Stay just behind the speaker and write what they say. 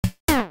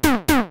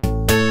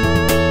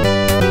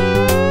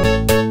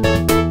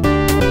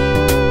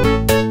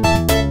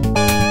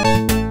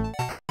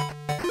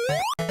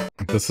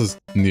This is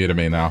new to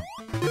me now.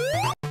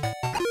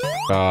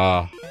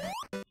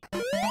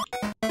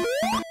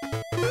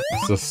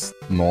 Is this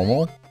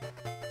normal?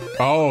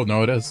 Oh,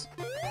 no, it is.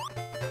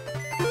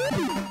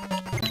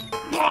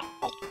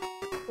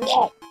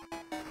 Oh,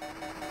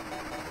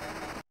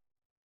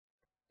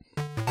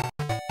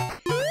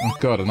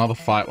 good, another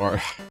fight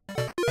where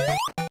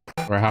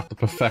I have to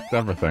perfect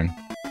everything.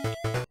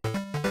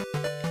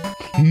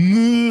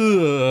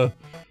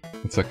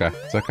 It's okay,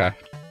 it's okay.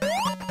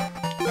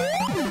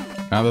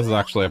 Now this is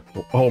actually a...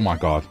 Oh my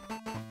god.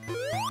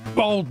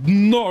 Oh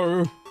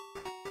no!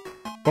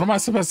 What am I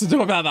supposed to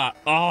do about that?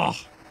 Ah!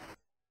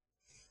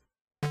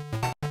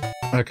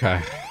 Oh.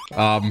 Okay.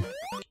 Alright,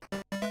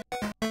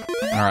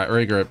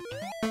 regroup.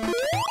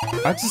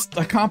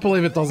 I can't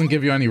believe it doesn't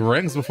give you any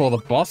rings before the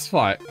boss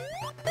fight.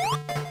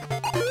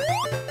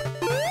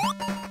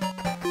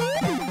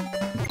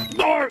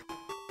 No!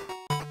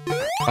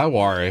 I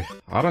worry.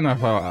 I don't know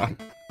how I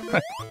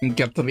can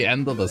get to the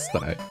end of this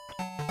today.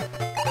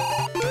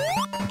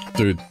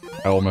 Dude,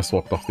 I almost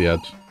walked off the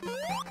edge.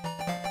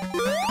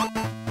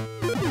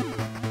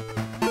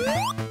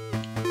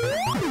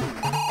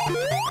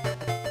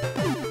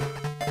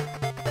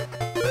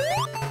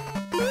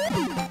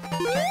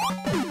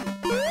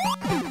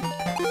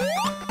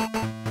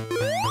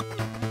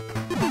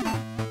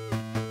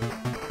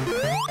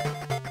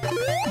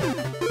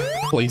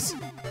 Please.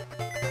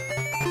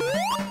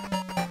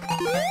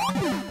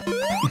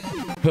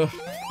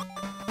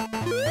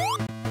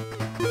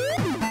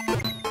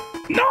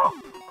 No!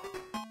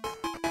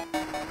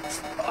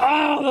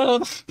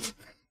 Oh,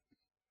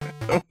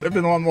 there would have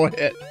been one more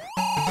hit.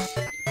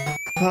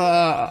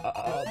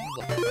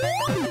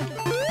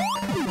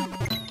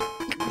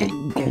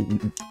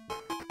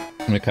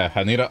 Okay,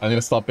 I need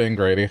to stop being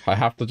greedy. I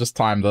have to just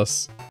time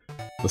this.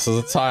 This is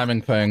a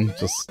timing thing.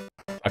 Just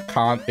I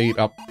can't eat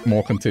up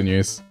more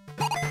continues.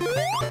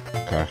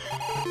 Okay.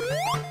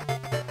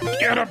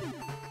 Get him!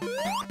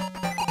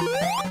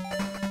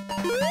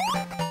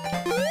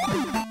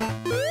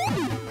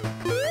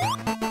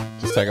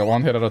 Just take it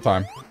one hit at a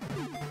time.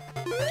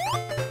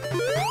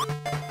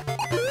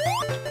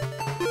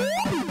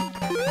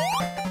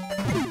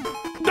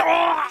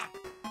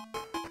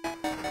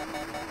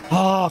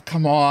 Oh,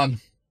 come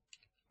on.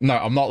 No,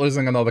 I'm not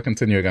losing another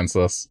continue against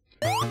this.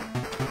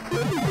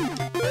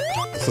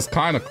 This is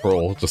kind of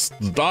cruel. Just...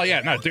 Oh yeah,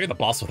 no, do the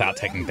boss without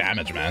taking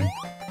damage, man.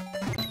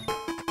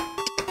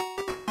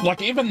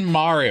 Like, even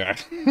Mario.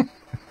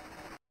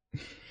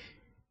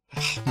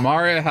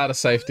 Mario had a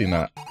safety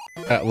net.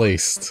 At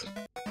least.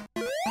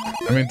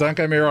 I mean, don't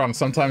get me wrong,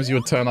 sometimes you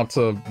would turn up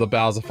to the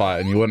Bowser fight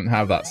and you wouldn't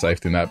have that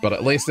safety net, but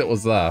at least it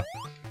was there.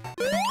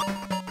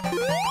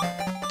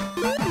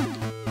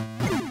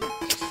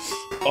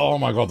 Oh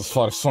my god, this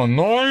fight is so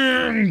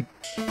annoying!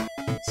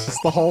 It's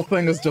just the whole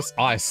thing is just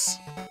ice.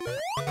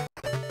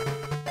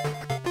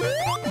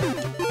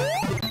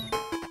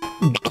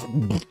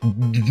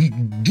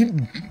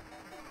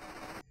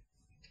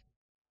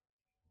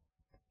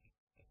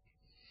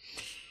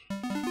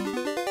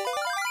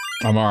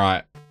 I'm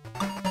alright.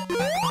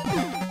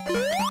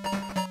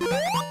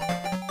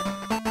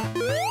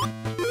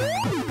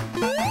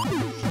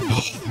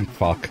 Oh, thank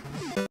fuck.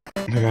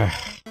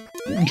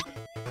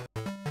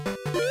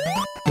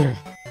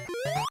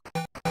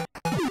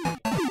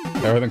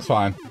 Everything's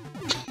fine.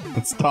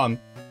 It's done.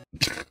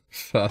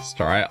 First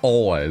try,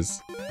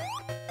 always.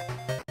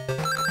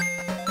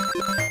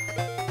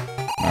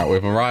 Alright,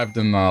 we've arrived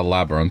in the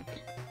labyrinth.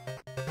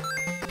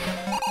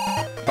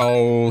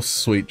 Oh,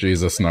 sweet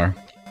Jesus, no.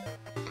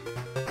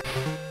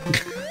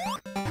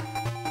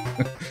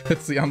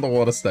 It's the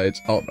underwater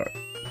stage. Oh no.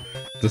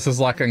 This is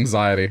like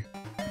anxiety.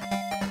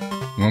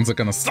 When's it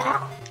gonna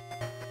stop?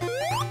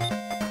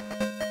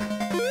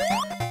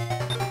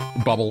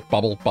 Bubble,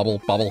 bubble, bubble,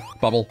 bubble,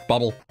 bubble,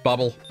 bubble,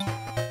 bubble.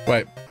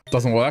 Wait,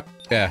 doesn't work?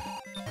 Yeah.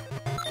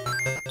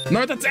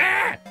 No, that's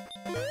it!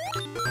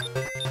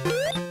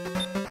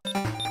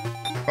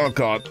 Oh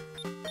god.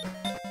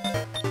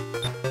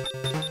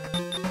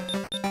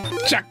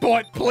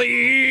 Checkpoint,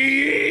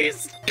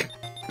 please!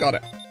 Got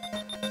it.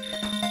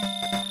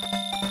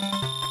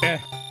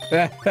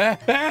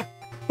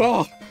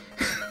 Oh.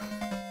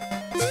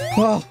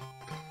 Oh.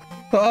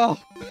 Oh.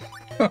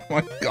 Oh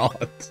my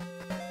god.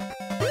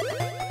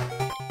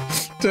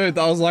 Dude,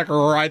 that was like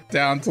right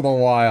down to the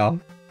wire.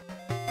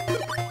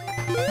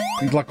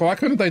 Like, why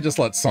couldn't they just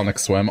let Sonic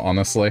swim,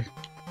 honestly?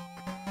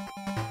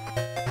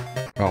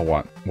 Oh,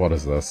 what? What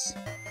is this?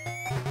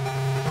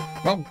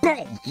 Oh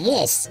god,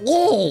 yes,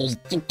 yes,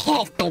 you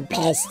can't go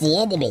past the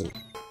enemy.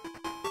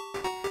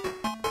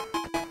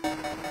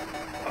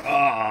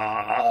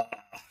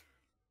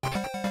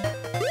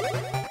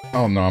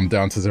 Oh no, I'm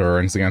down to 0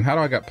 rings again. How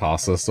do I get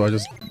past this? Do I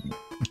just...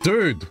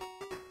 Dude!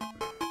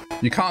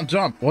 You can't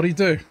jump. What do you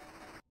do?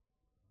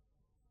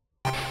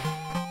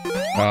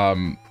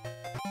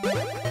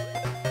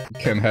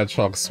 Can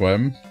hedgehogs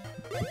swim?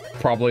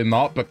 Probably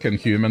not, but can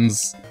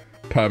humans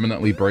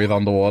permanently breathe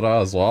underwater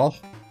as well?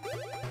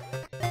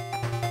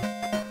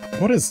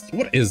 What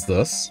is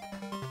this?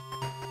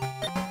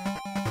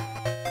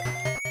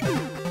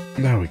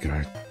 There we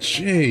go.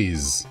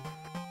 Jeez.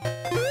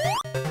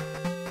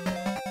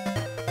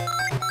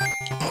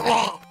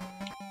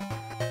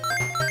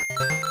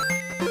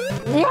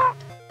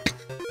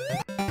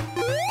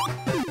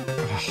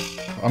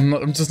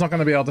 I'm just not going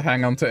to be able to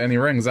hang on to any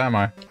rings, am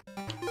I?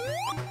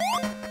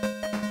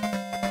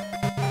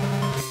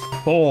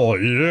 Oh,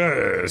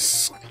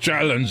 yes!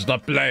 Challenge the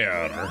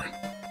player!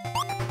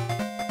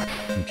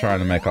 I'm trying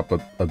to make up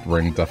a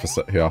ring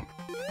deficit here.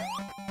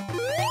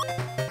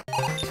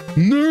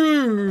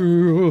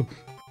 No!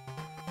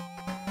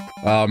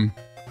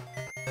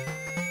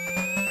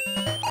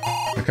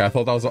 Okay,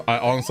 I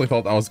honestly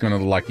thought that was gonna,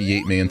 like,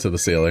 yeet me into the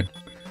ceiling.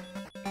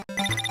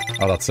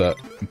 Oh, that's it.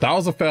 That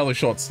was a fairly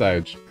short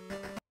stage.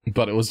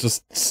 But it was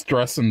just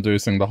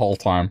stress-inducing the whole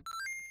time.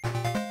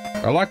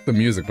 I like the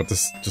music, but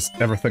just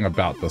everything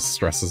about this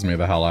stresses me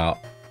the hell out.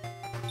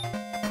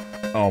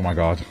 Oh my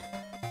god.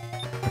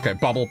 Okay,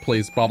 bubble,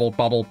 please. Bubble,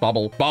 bubble,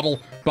 bubble,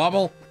 bubble,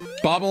 bubble,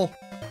 bubble,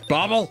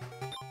 bubble,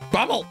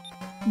 bubble,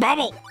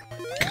 bubble!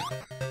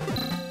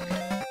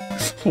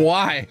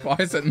 Why? Why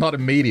is it not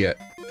immediate?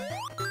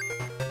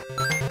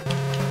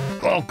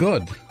 Oh,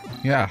 good.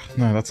 Yeah,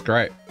 no, that's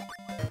great.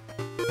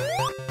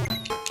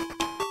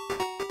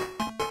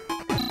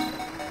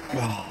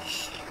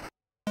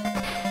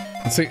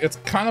 See, it's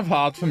kind of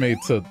hard for me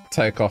to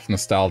take off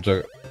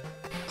nostalgia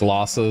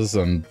glasses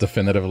and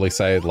definitively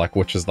say, like,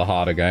 which is the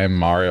harder game,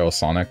 Mario or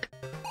Sonic.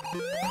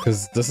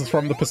 Because this is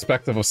from the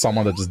perspective of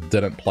someone that just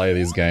didn't play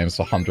these games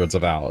for hundreds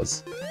of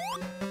hours.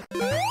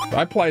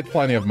 I played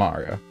plenty of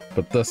Mario,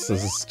 but this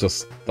is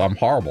just... I'm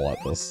horrible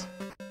at this.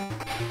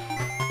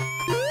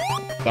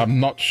 I'm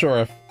not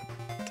sure if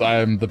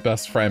I'm the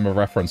best frame of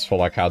reference for,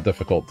 like, how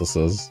difficult this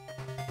is.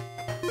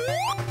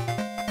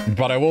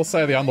 But I will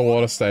say the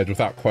underwater stage,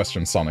 without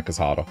question, Sonic is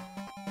harder.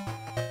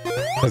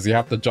 Because you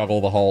have to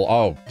juggle the whole,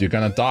 oh, you're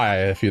gonna die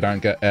if you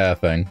don't get air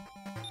thing.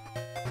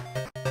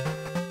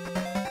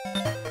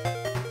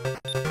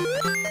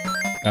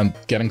 And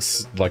getting,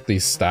 like,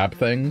 these stab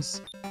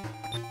things.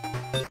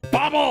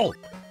 Bubble!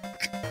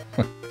 Oh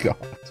my god.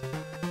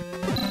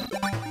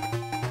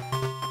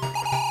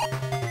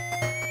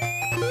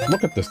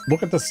 Look at this,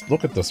 look at this,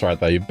 look at this right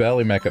there. You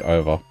barely make it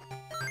over.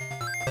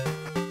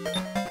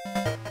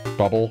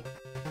 Bubble.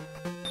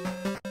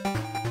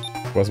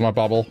 Where's my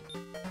bubble?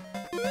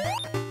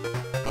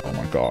 Oh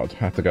my god,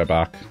 I have to go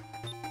back.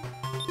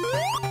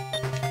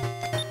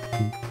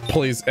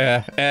 Please,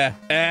 air, air,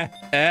 air,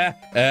 air,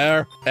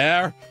 air,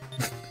 air.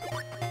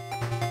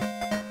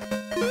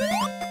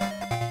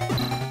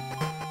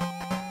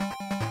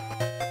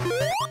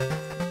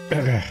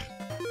 Okay.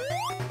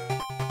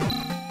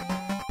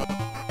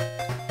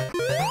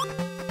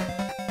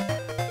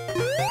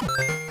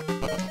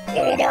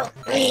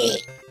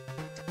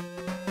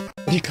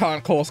 You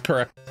can't course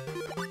correct.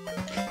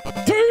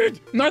 Dude!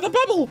 No, the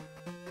bubble!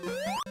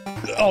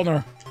 Oh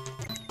no.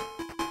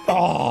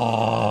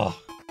 Oh.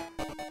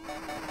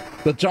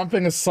 The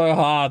jumping is so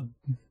hard.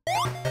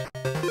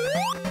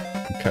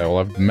 Okay, well,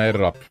 I've made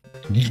it up.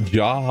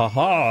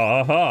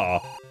 Yeah-ha-ha-ha.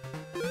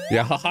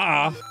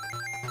 Yeah-ha-ha.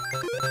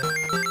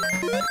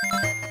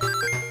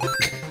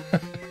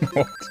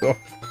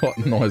 What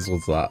noise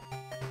was that?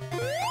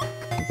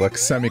 It's like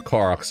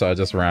semi-Korok, so I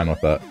just ran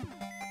with it.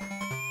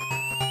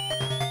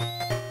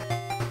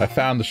 I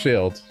found the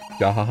shield.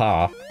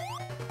 Yahaha.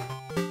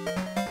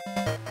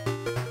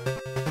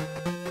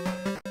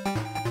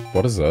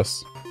 What is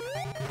this?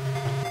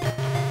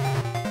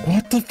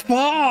 What the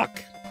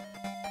fuck?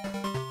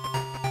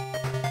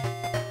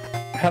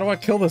 How do I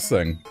kill this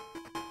thing?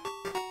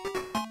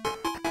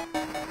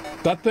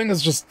 That thing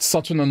is just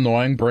such an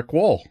annoying brick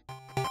wall.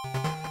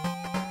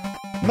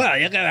 Well,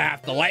 you're gonna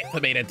have to wait for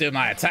me to do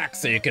my attack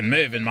so you can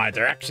move in my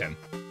direction.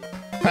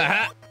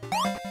 Haha.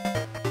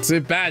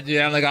 Too bad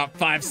you only got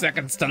 5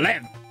 seconds to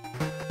live.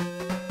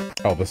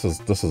 Oh, this is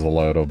a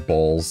load of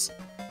balls.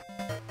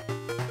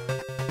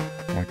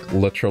 Like,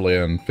 literally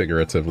and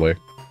figuratively.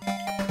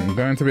 I'm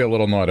going to be a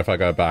little annoyed if I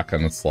go back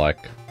and it's,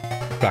 like,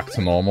 back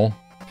to normal.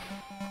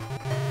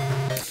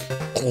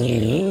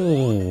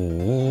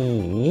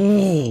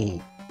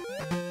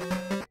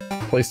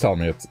 Please tell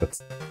me it's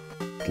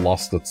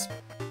lost its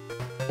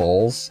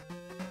balls.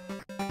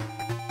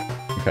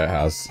 Okay, it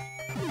has.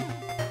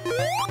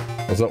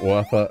 Was it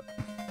worth it?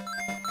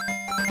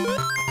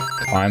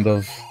 Kind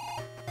of.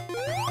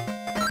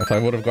 If I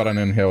would have gotten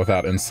in here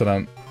without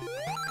incident,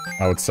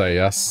 I would say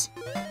yes.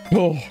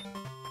 Oh.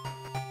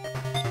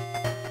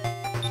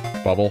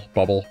 Bubble,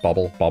 bubble,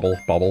 bubble, bubble,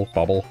 bubble,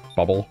 bubble,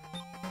 bubble,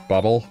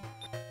 bubble.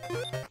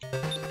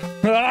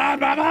 Ah,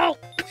 bubble!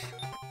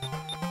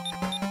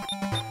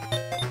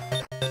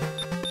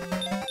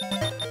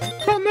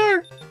 Oh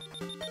no!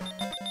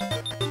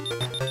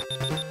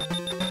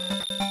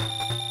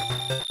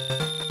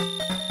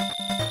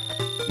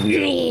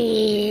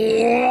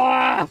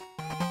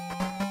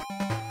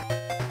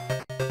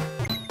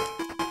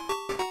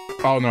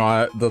 Oh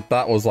no,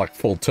 that was like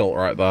full tilt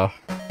right there.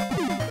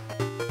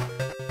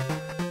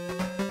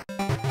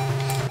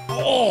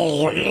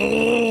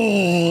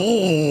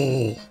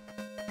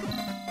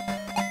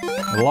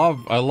 A lot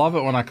love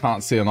it when I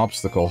can't see an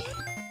obstacle.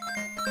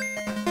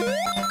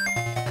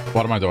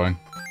 What am I doing?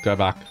 Go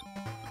back.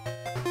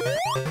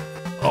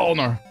 Oh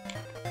no.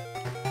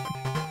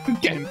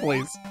 Game,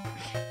 please.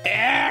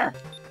 Air!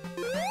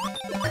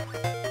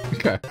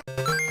 Okay.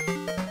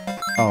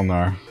 Oh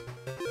no.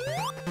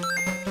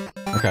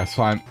 Okay, it's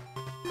fine.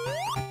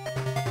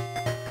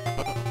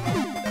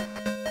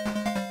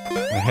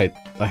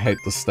 I hate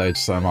this stage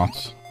so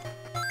much.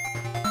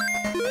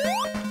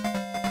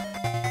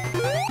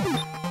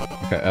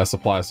 Okay, air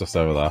supply is just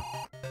over there.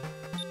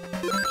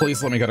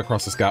 Please let me get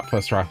across this gap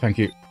first try, thank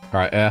you.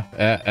 Alright,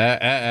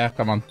 air,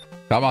 come on.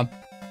 Come on.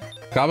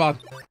 Come on.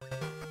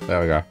 There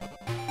we go.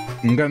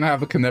 I'm gonna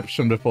have a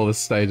conniption before this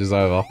stage is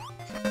over.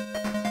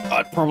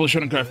 I probably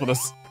shouldn't go for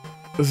this.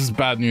 This is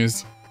bad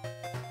news.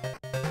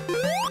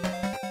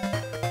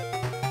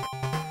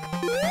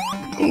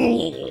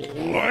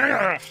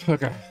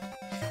 Okay.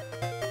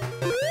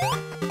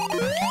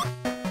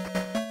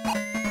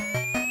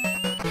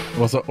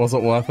 Was it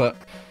worth it?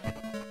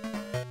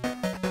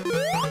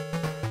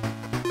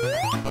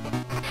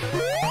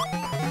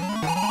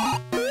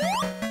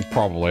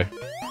 Probably.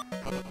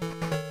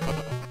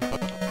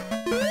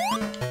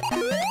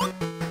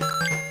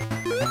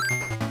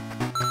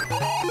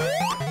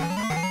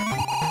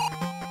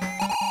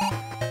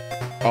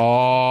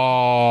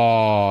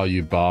 Oh,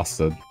 you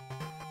bastard.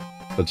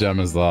 The gem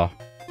is there.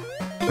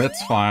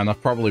 It's fine,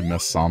 I've probably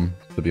missed some,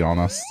 to be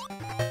honest.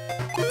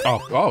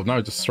 Oh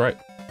no, just straight.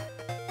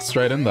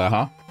 Straight in there,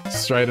 huh?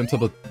 Straight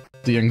into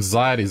the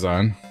anxiety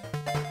zone.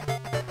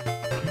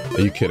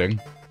 Are you kidding?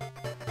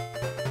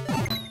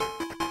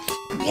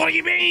 What do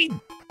you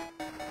mean?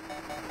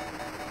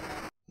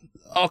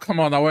 Oh, come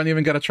on, I won't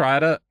even get a try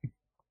at it.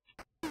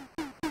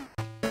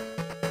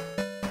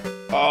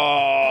 Oh,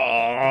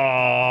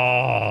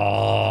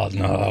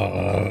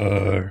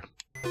 no.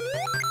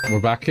 We're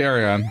back here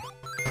again.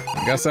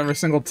 I guess every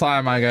single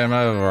time I game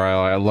over,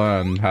 I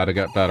learn how to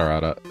get better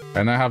at it.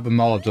 And I have the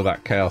knowledge of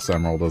that Chaos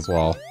Emerald as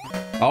well.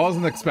 I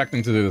wasn't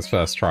expecting to do this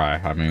first try.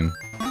 I mean,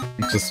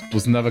 it just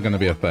was never going to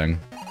be a thing.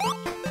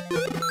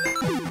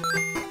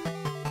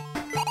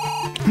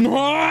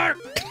 No!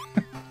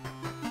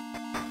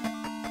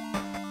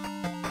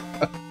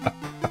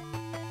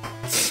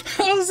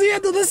 That was the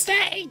end of the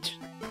stage!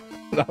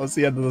 That was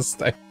the end of the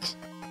stage.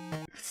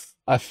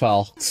 I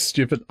fell.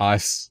 Stupid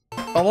ice.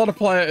 A lot of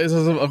players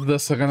of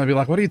this are gonna be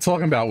like, what are you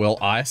talking about, Will?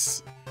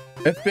 Ice?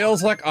 It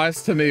feels like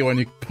ice to me when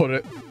you put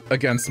it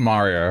against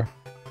Mario.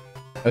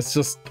 It's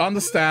just,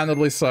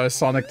 understandably so,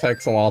 Sonic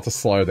takes a while to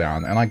slow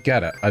down, and I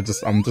get it.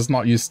 I'm just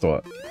not used to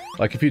it.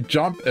 Like, if you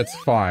jump, it's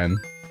fine.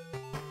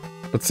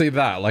 But see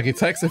that, like, he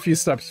takes a few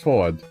steps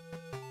forward.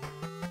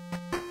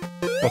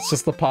 That's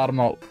just the part I'm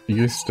not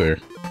used to.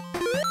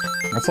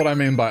 That's what I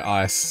mean by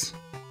ice.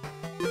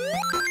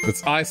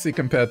 It's icy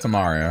compared to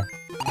Mario.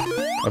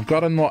 I've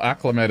gotten more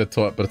acclimated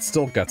to it, but it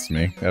still gets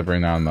me every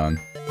now and then.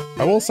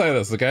 I will say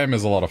this, the game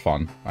is a lot of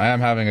fun. I am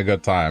having a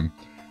good time,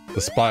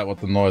 despite what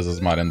the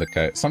noises might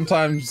indicate.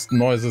 Sometimes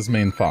noises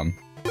mean fun.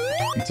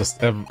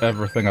 Just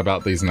everything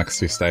about these next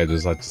two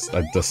stages I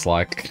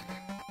dislike.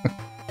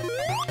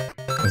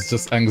 It's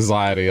just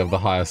anxiety of the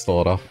highest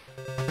order.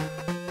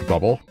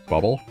 Bubble,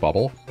 bubble,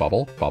 bubble,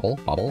 bubble, bubble,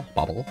 bubble,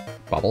 bubble,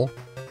 bubble,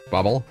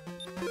 bubble.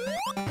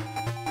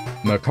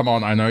 No, come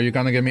on, I know you're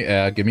gonna give me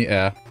air, give me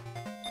air.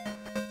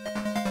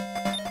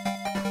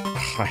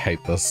 I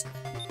hate this.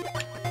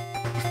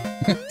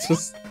 It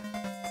just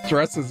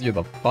stresses you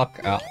the fuck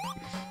out.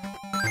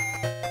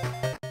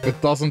 It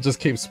doesn't just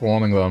keep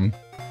spawning them.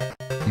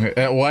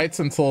 It waits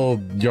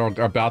until you're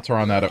about to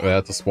run out of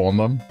air to spawn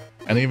them.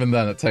 And even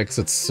then, it takes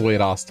its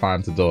sweet-ass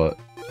time to do it.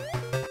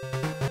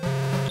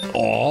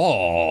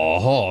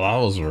 Oh, that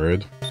was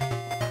rude.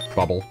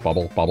 Bubble,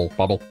 bubble, bubble,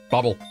 bubble,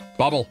 bubble,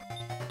 bubble,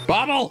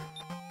 bubble!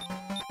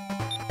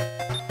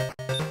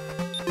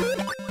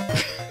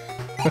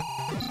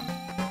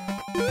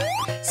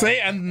 See,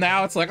 and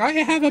now it's like, oh,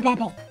 you have a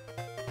bubble.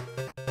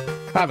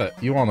 Have it.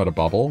 You wanted a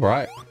bubble,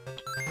 right?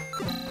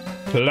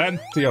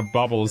 Plenty of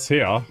bubbles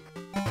here.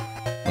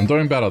 I'm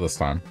doing better this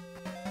time.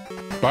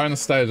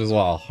 Bonus stage as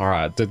well.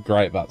 Alright, did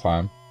great that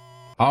time.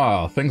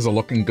 Oh, things are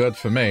looking good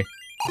for me.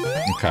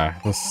 Okay,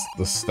 this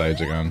stage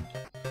again.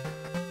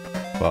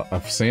 But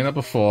I've seen it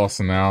before,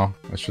 so now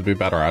I should be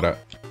better at it.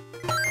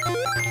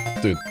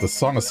 Dude, this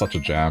song is such a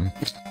jam.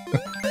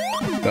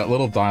 That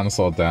little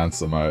dinosaur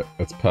dance emote,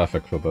 it's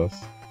perfect for this.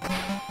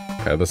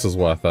 Okay, this is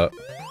worth it.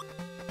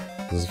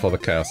 This is for the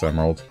Chaos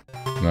Emerald.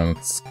 And then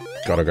it's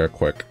gotta go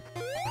quick.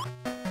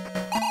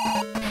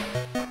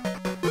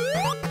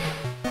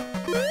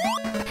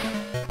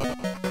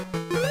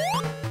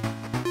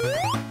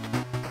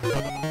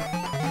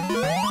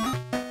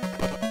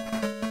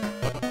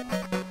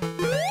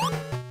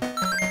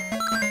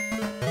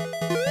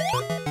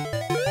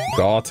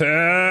 Got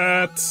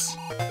it!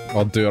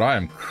 Oh, dude, I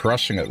am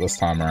crushing it this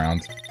time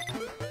around.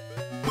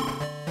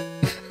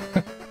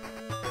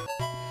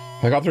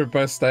 I got through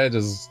both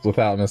stages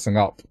without messing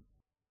up.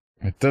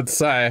 I did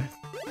say,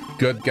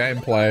 good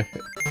gameplay.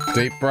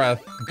 Deep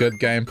breath, good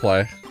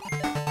gameplay.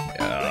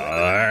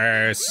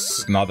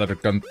 Nice! Another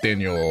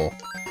continue.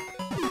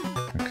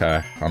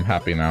 Okay, I'm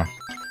happy now.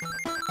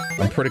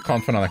 I'm pretty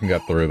confident I can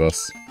get through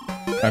this.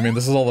 I mean,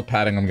 this is all the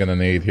padding I'm gonna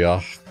need here.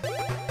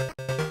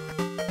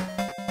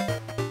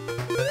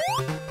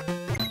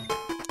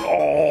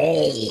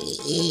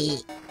 Oh!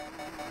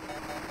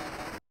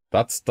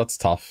 That's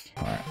tough.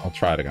 Alright, I'll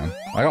try it again.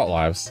 I got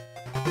lives.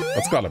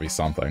 That's gotta be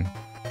something.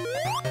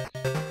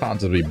 Can't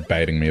just be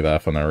baiting me there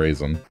for no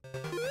reason.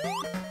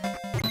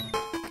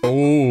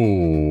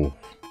 Ooh.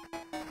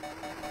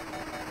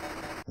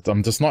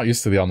 I'm just not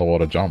used to the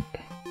underwater jump.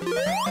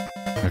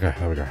 Okay,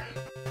 there we go.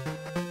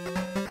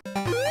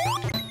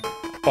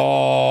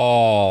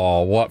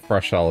 Oh, what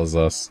fresh hell is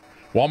this?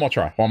 One more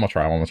try, one more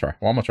try, one more try,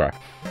 one more try.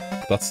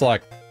 That's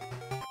like...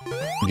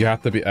 You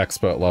have to be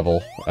expert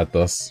level at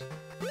this.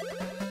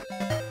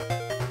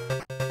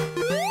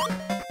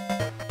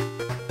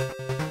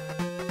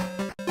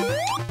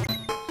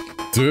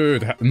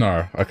 Dude,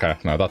 no. Okay,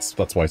 no, that's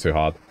way too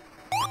hard.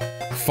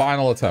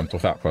 Final attempt,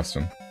 without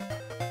question.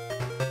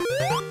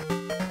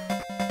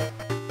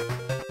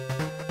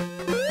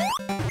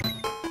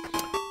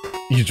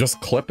 You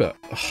just clip it.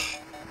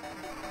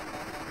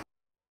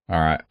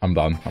 Alright, I'm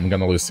done. I'm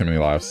gonna lose too many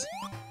lives.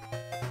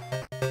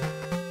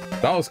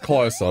 That was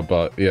closer,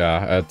 but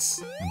yeah,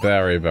 it's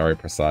very, very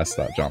precise,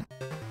 that jump.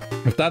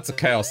 If that's a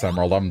Chaos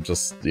Emerald, I'm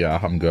just...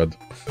 yeah, I'm good.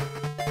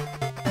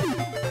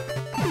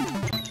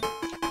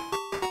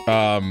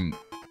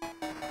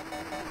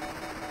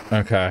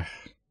 Okay.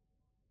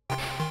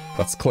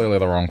 That's clearly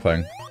the wrong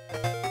thing.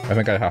 I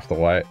think I have to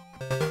wait.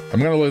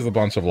 I'm gonna lose a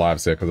bunch of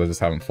lives here because I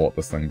just haven't fought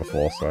this thing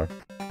before, so...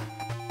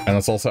 And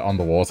it's also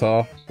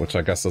underwater, which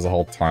I guess there's a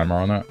whole timer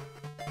on it.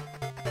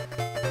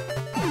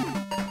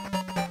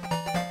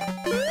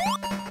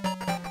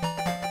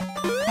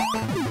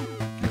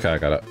 Okay, I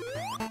got it.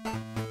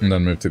 And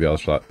then move to the other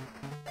shot.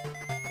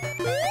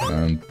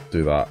 And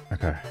do that.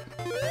 Okay.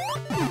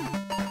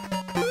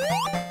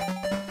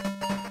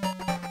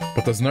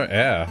 But there's no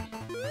air.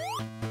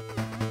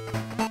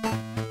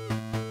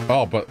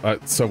 Oh,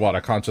 but, so what,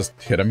 I can't just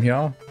hit him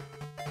here?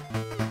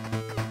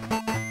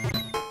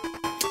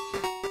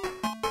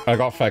 I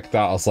got faked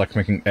out, I was like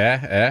making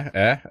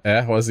air,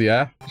 where's the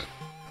air?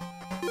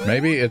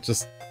 Maybe it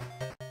just,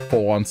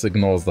 for once,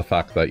 ignores the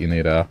fact that you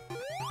need air.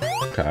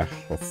 Okay,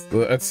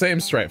 it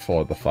seems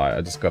straightforward, the fight,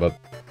 I just gotta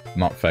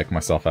not fake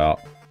myself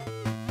out.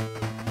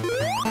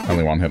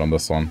 Only one hit on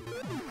this one.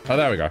 Oh,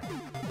 there we go.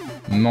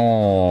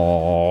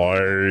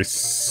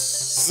 Nice!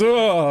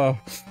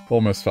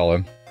 Almost fell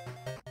in.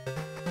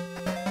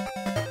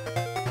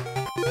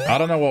 I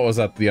don't know what was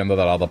at the end of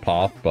that other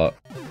path, but...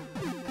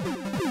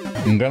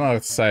 I'm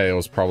gonna say it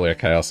was probably a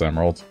Chaos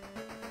Emerald.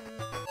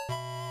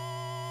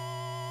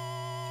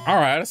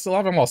 Alright, I still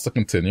haven't lost to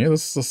continue.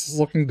 This is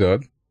looking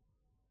good.